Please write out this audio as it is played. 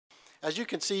As you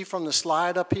can see from the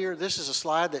slide up here, this is a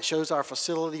slide that shows our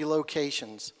facility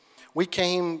locations. We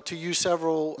came to you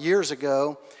several years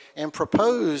ago and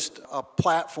proposed a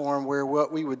platform where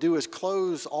what we would do is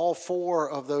close all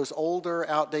 4 of those older,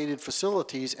 outdated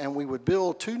facilities, and we would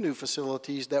build 2 new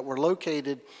facilities that were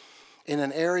located in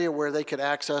an area where they could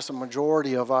access a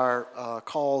majority of our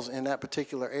calls in that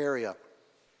particular area.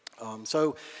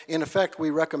 So in effect, we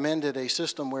recommended a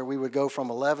system where we would go from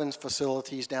 11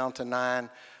 facilities down to 9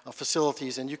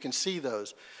 facilities, and you can see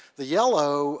those. The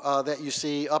yellow that you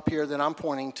see up here that I'm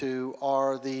pointing to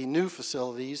are the new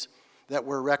facilities that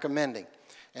we're recommending.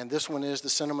 And this one is the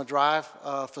Cinema Drive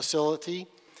facility,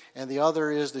 and the other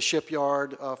is the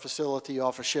Shipyard facility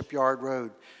off of Shipyard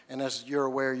Road. And as you're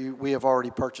aware, we have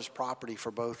already purchased property for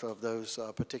both of those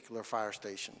particular fire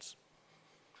stations.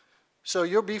 So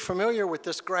you'll be familiar with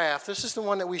this graph. This is the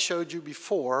one that we showed you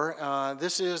before.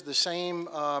 This is the same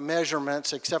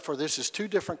measurements, except for this is 2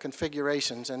 different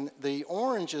configurations. And the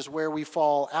orange is where we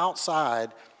fall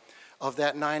outside of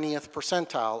that 90th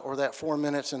percentile, or that 4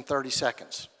 minutes and 30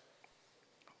 seconds.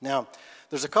 Now,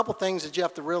 there's a couple things that you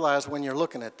have to realize when you're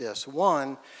looking at this.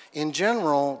 One, in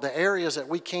general, the areas that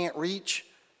we can't reach,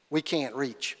 we can't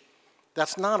reach.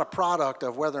 That's not a product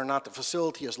of whether or not the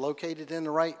facility is located in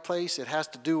the right place. It has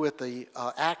to do with the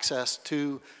access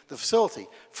to the facility.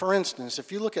 For instance, if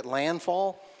you look at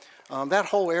landfall, that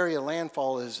whole area of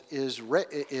landfall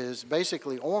is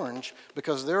basically orange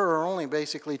because there are only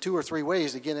basically 2 or 3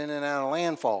 ways to get in and out of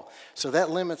landfall. So that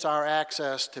limits our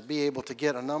access to be able to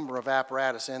get a number of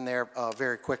apparatus in there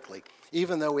very quickly,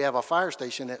 even though we have a fire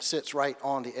station that sits right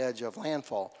on the edge of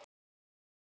landfall.